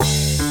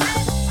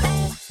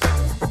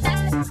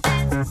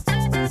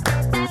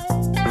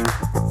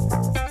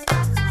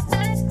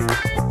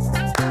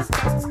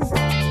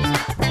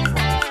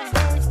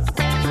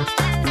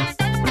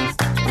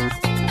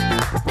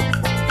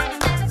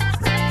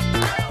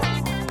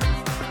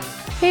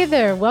Hey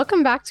there,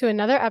 welcome back to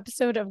another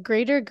episode of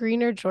Greater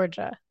Greener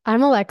Georgia.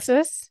 I'm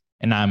Alexis.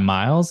 And I'm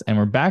Miles, and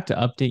we're back to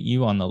update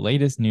you on the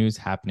latest news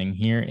happening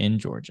here in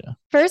Georgia.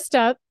 First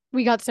up,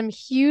 we got some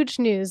huge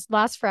news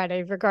last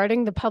Friday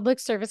regarding the Public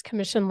Service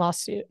Commission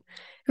lawsuit.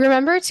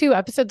 Remember 2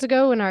 episodes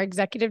ago when our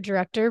executive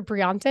director,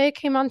 Briante,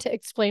 came on to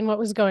explain what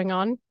was going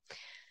on?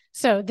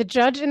 So, the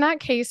judge in that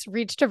case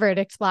reached a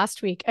verdict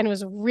last week, and it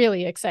was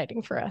really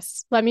exciting for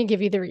us. Let me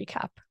give you the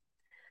recap.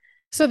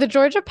 So, the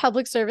Georgia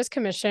Public Service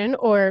Commission,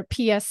 or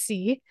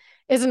PSC,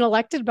 is an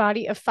elected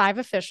body of 5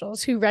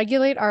 officials who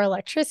regulate our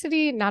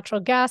electricity, natural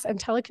gas, and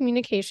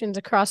telecommunications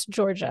across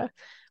Georgia.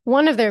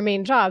 One of their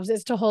main jobs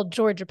is to hold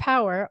Georgia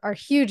Power, our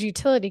huge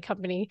utility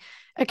company,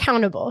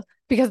 accountable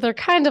because they're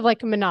kind of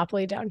like a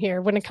monopoly down here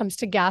when it comes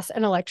to gas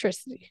and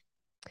electricity.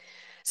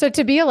 So,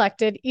 to be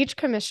elected, each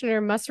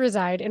commissioner must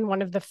reside in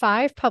one of the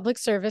 5 Public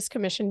Service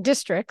Commission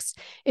districts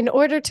in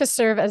order to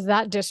serve as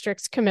that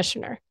district's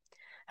commissioner.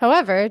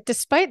 However,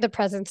 despite the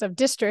presence of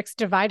districts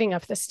dividing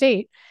up the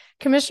state,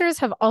 commissioners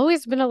have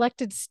always been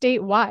elected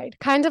statewide,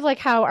 kind of like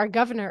how our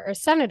governor or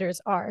senators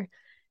are,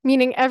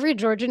 meaning every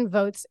Georgian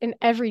votes in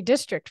every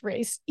district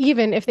race,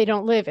 even if they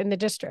don't live in the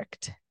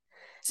district.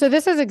 So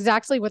this is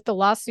exactly what the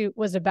lawsuit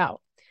was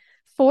about.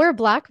 4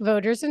 Black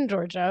voters in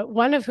Georgia,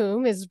 one of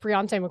whom is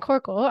Briante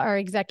McCorkle, our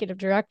executive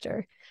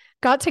director,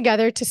 got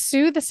together to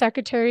sue the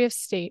Secretary of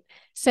State,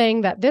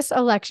 saying that this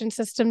election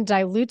system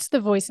dilutes the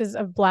voices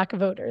of Black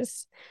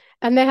voters.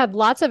 And they had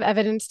lots of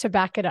evidence to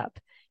back it up,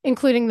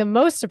 including the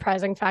most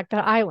surprising fact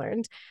that I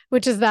learned,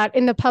 which is that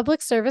in the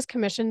Public Service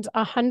Commission's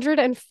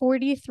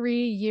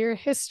 143-year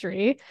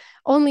history,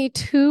 only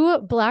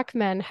 2 Black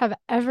men have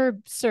ever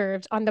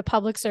served on the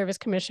Public Service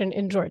Commission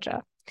in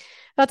Georgia.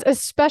 That's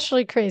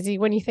especially crazy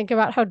when you think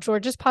about how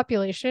Georgia's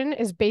population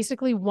is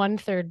basically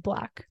 1/3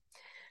 Black.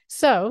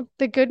 So,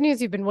 the good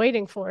news you've been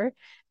waiting for,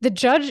 the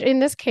judge in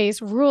this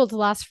case ruled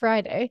last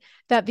Friday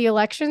that the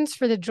elections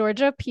for the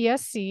Georgia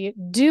PSC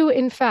do,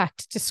 in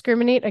fact,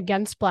 discriminate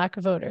against Black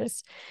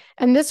voters.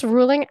 And this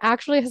ruling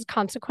actually has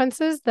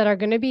consequences that are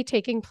going to be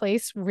taking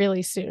place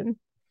really soon.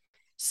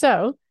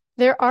 So,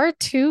 there are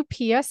 2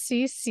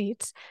 PSC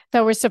seats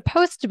that were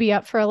supposed to be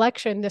up for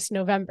election this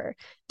November,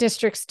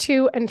 Districts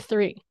 2 and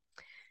 3.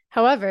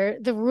 However,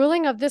 the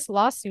ruling of this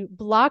lawsuit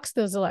blocks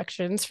those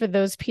elections for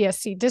those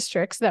PSC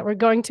districts that were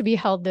going to be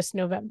held this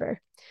November.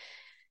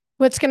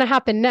 What's going to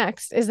happen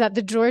next is that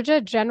the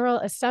Georgia General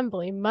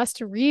Assembly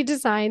must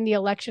redesign the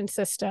election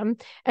system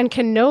and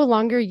can no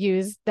longer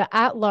use the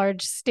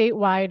at-large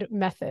statewide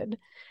method.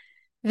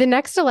 The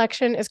next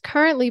election is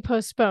currently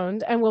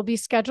postponed and will be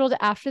scheduled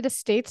after the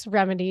state's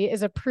remedy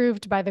is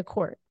approved by the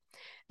court.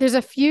 There's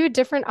a few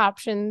different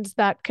options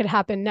that could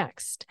happen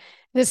next.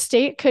 The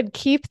state could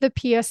keep the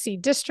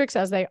PSC districts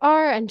as they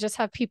are and just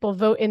have people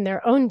vote in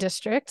their own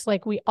districts,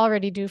 like we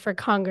already do for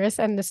Congress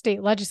and the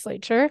state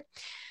legislature.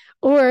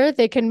 Or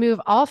they can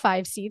move all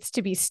 5 seats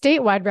to be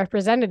statewide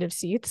representative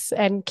seats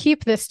and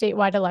keep the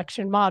statewide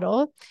election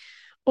model.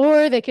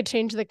 Or they could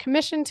change the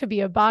commission to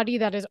be a body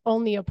that is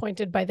only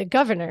appointed by the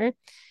governor.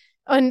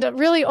 And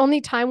really, only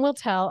time will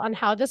tell on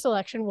how this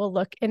election will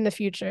look in the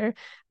future.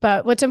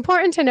 But what's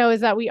important to know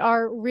is that we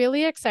are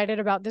really excited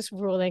about this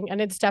ruling,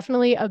 and it's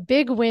definitely a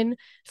big win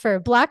for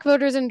Black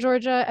voters in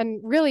Georgia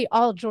and really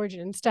all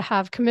Georgians to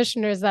have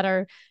commissioners that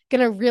are going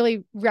to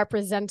really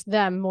represent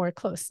them more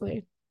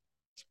closely.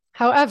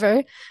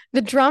 However,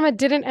 the drama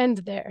didn't end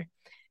there.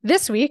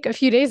 This week, a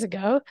few days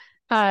ago,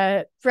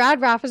 Brad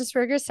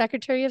Raffensperger,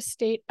 Secretary of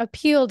State,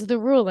 appealed the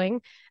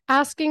ruling,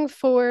 asking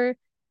for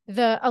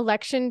the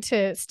election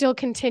to still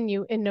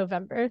continue in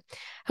November.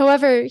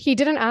 However, he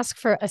didn't ask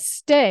for a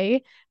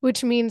stay,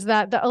 which means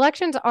that the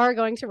elections are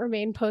going to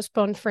remain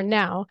postponed for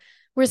now.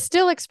 We're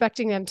still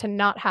expecting them to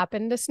not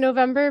happen this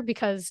November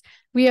because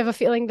we have a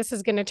feeling this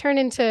is going to turn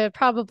into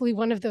probably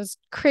one of those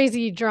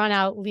crazy drawn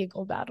out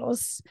legal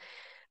battles.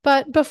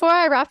 But before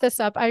I wrap this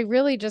up, I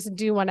really just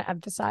do want to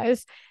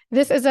emphasize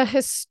this is a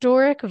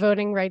historic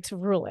voting rights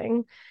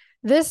ruling.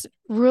 This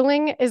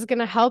ruling is going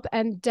to help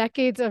end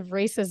decades of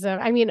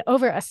racism,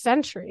 over a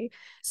century,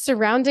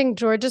 surrounding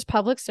Georgia's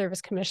Public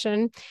Service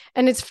Commission.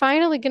 And it's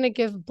finally going to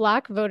give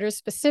Black voters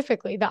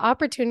specifically the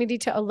opportunity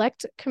to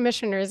elect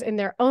commissioners in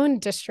their own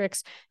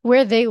districts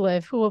where they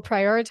live who will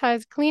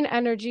prioritize clean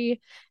energy,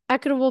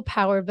 equitable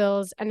power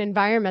bills, and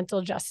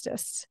environmental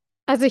justice.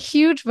 As a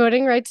huge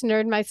voting rights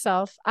nerd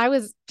myself, I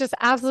was just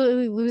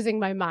absolutely losing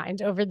my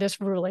mind over this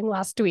ruling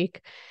last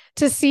week.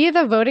 To see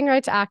the Voting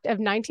Rights Act of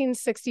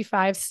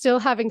 1965 still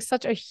having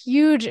such a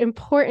huge,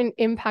 important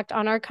impact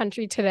on our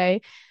country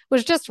today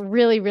was just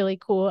really, really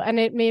cool. And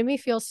it made me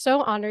feel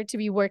so honored to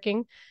be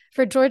working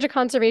for Georgia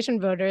conservation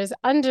voters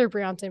under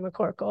Briante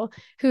McCorkle,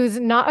 who's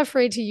not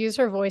afraid to use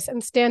her voice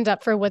and stand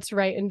up for what's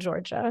right in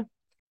Georgia.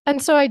 And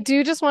so I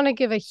do just want to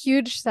give a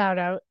huge shout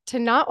out to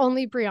not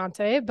only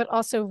Briante, but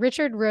also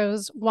Richard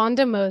Rose,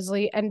 Wanda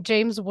Mosley, and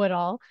James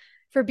Woodall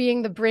for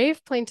being the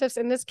brave plaintiffs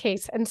in this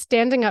case and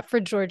standing up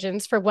for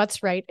Georgians for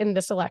what's right in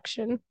this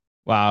election.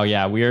 Wow,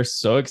 yeah, we are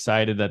so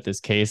excited that this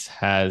case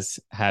has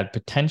had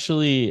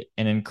potentially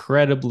an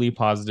incredibly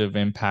positive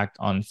impact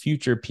on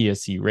future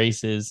PSC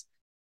races.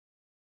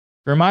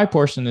 For my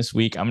portion this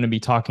week, I'm going to be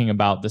talking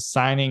about the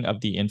signing of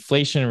the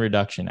Inflation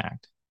Reduction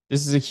Act.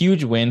 This is a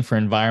huge win for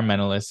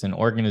environmentalists and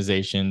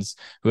organizations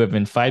who have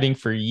been fighting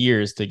for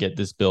years to get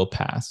this bill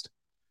passed.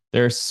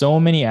 There are so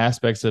many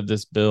aspects of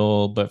this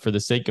bill, but for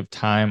the sake of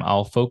time,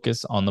 I'll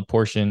focus on the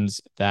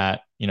portions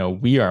that,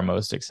 we are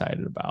most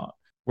excited about.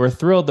 We're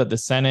thrilled that the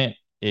Senate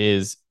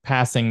is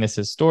passing this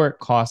historic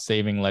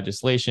cost-saving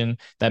legislation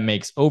that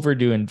makes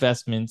overdue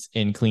investments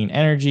in clean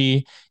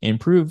energy,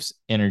 improves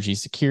energy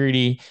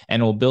security,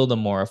 and will build a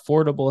more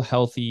affordable,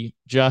 healthy,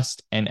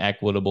 just, and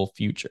equitable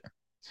future.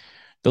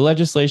 The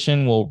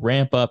legislation will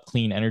ramp up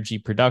clean energy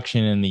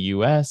production in the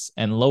US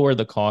and lower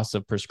the cost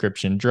of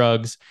prescription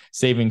drugs,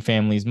 saving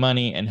families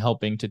money and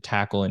helping to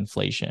tackle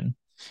inflation.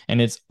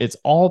 And it's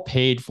all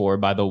paid for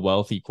by the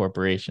wealthy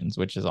corporations,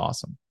 which is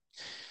awesome.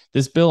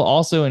 This bill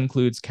also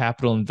includes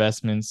capital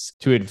investments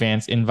to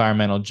advance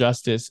environmental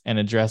justice and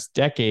address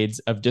decades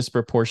of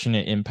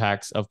disproportionate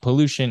impacts of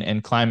pollution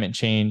and climate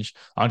change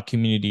on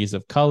communities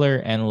of color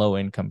and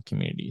low-income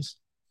communities.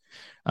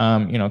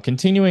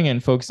 Continuing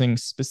and focusing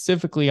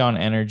specifically on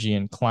energy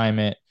and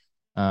climate,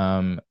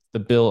 the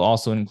bill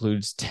also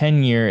includes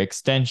 10-year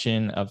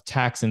extension of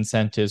tax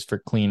incentives for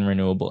clean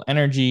renewable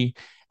energy,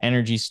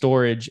 energy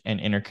storage,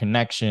 and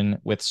interconnection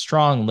with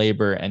strong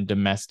labor and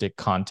domestic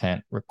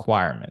content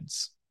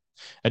requirements.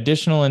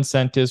 Additional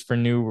incentives for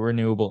new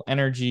renewable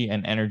energy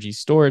and energy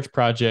storage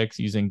projects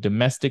using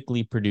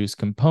domestically produced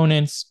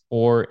components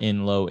or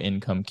in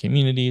low-income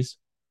communities.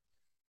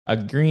 A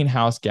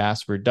greenhouse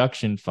gas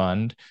reduction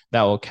fund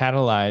that will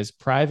catalyze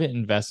private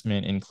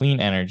investment in clean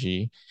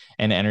energy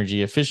and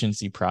energy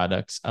efficiency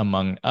products,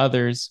 among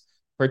others,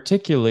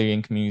 particularly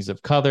in communities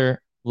of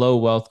color, low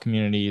wealth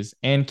communities,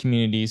 and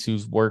communities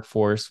whose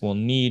workforce will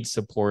need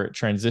support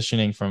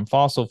transitioning from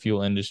fossil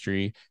fuel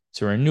industry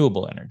to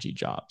renewable energy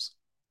jobs.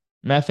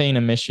 Methane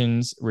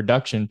emissions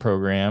reduction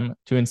program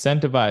to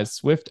incentivize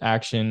swift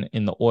action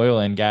in the oil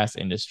and gas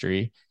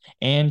industry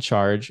and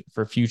charge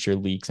for future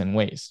leaks and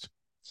waste.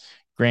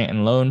 Grant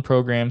and loan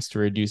programs to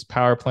reduce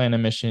power plant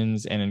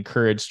emissions and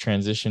encourage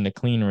transition to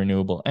clean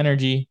renewable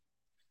energy,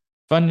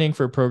 funding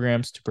for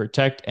programs to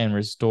protect and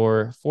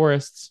restore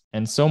forests,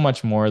 and so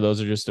much more. Those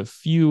are just a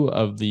few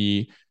of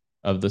the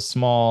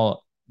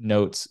small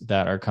notes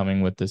that are coming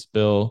with this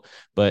bill.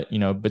 But,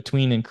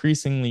 between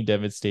increasingly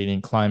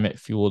devastating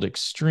climate-fueled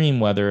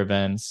extreme weather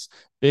events,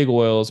 big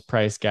oil's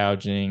price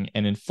gouging,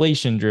 and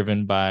inflation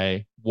driven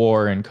by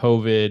war and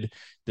COVID,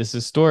 this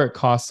historic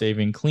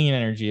cost-saving clean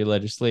energy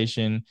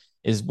legislation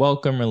is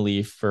welcome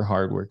relief for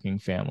hardworking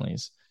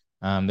families.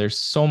 There's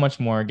so much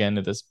more again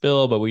to this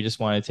bill, but we just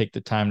want to take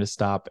the time to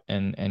stop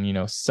and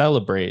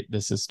celebrate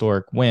this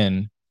historic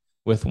win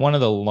with one of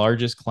the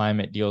largest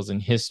climate deals in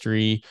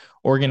history.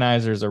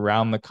 Organizers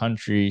around the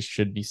country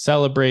should be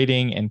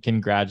celebrating and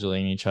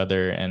congratulating each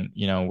other. And,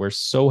 we're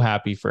so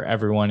happy for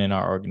everyone in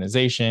our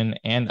organization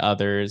and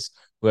others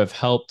who have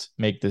helped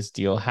make this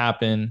deal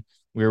happen.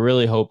 We're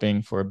really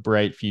hoping for a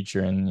bright future.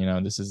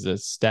 And, this is a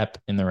step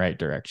in the right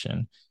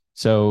direction.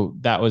 So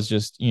that was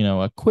just,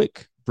 a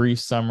quick, brief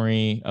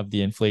summary of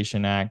the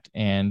Inflation Act.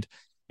 And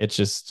it's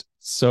just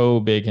so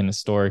big and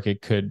historic.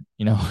 It could,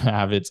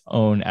 have its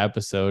own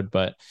episode,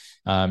 but,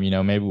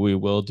 maybe we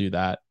will do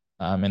that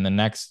in the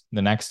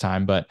next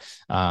time. But,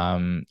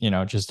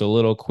 just a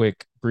little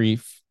quick,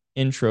 brief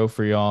intro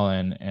for y'all.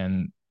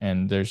 And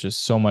there's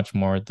just so much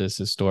more with this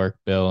historic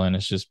bill. And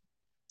it's just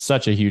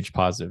such a huge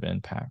positive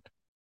impact.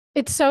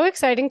 It's so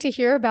exciting to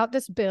hear about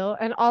this bill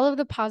and all of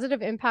the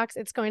positive impacts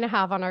it's going to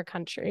have on our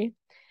country.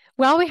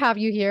 While we have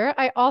you here,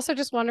 I also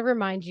just want to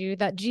remind you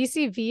that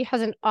GCV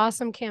has an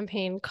awesome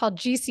campaign called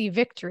GC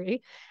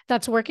Victory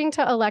that's working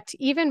to elect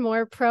even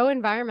more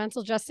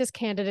pro-environmental justice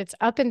candidates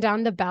up and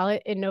down the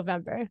ballot in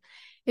November.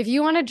 If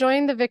you want to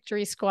join the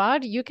Victory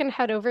Squad, you can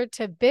head over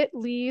to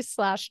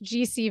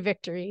bit.ly/GC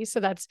Victory.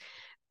 So that's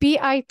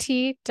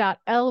bit.ly/GC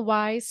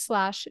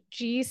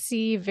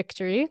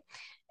Victory.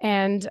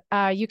 And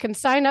you can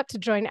sign up to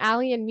join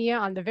Ali and Mia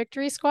on the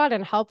Victory Squad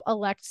and help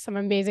elect some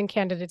amazing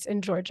candidates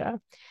in Georgia.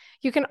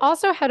 You can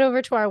also head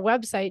over to our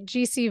website,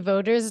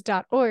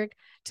 gcvoters.org,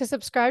 to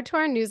subscribe to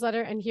our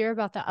newsletter and hear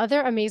about the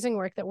other amazing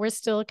work that we're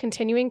still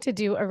continuing to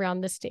do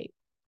around the state.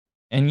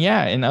 And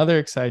yeah, in other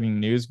exciting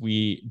news,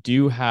 we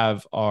do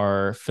have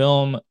our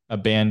film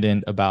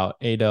Abandoned about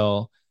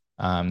Adele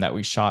that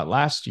we shot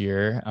last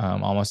year,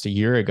 almost a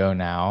year ago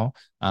now,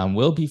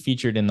 will be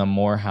featured in the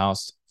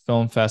Morehouse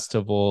Film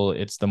Festival.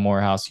 It's the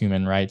Morehouse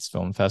Human Rights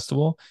Film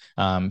Festival.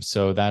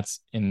 So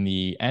that's in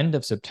the end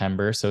of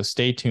September. So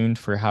stay tuned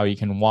for how you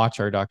can watch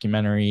our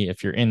documentary.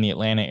 If you're in the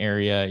Atlanta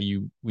area,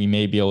 we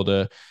may be able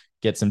to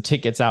get some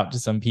tickets out to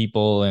some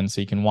people, and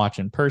so you can watch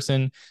in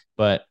person.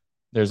 But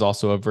there's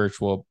also a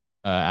virtual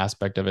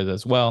aspect of it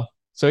as well.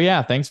 So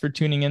yeah, thanks for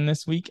tuning in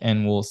this week,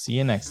 and we'll see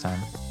you next time.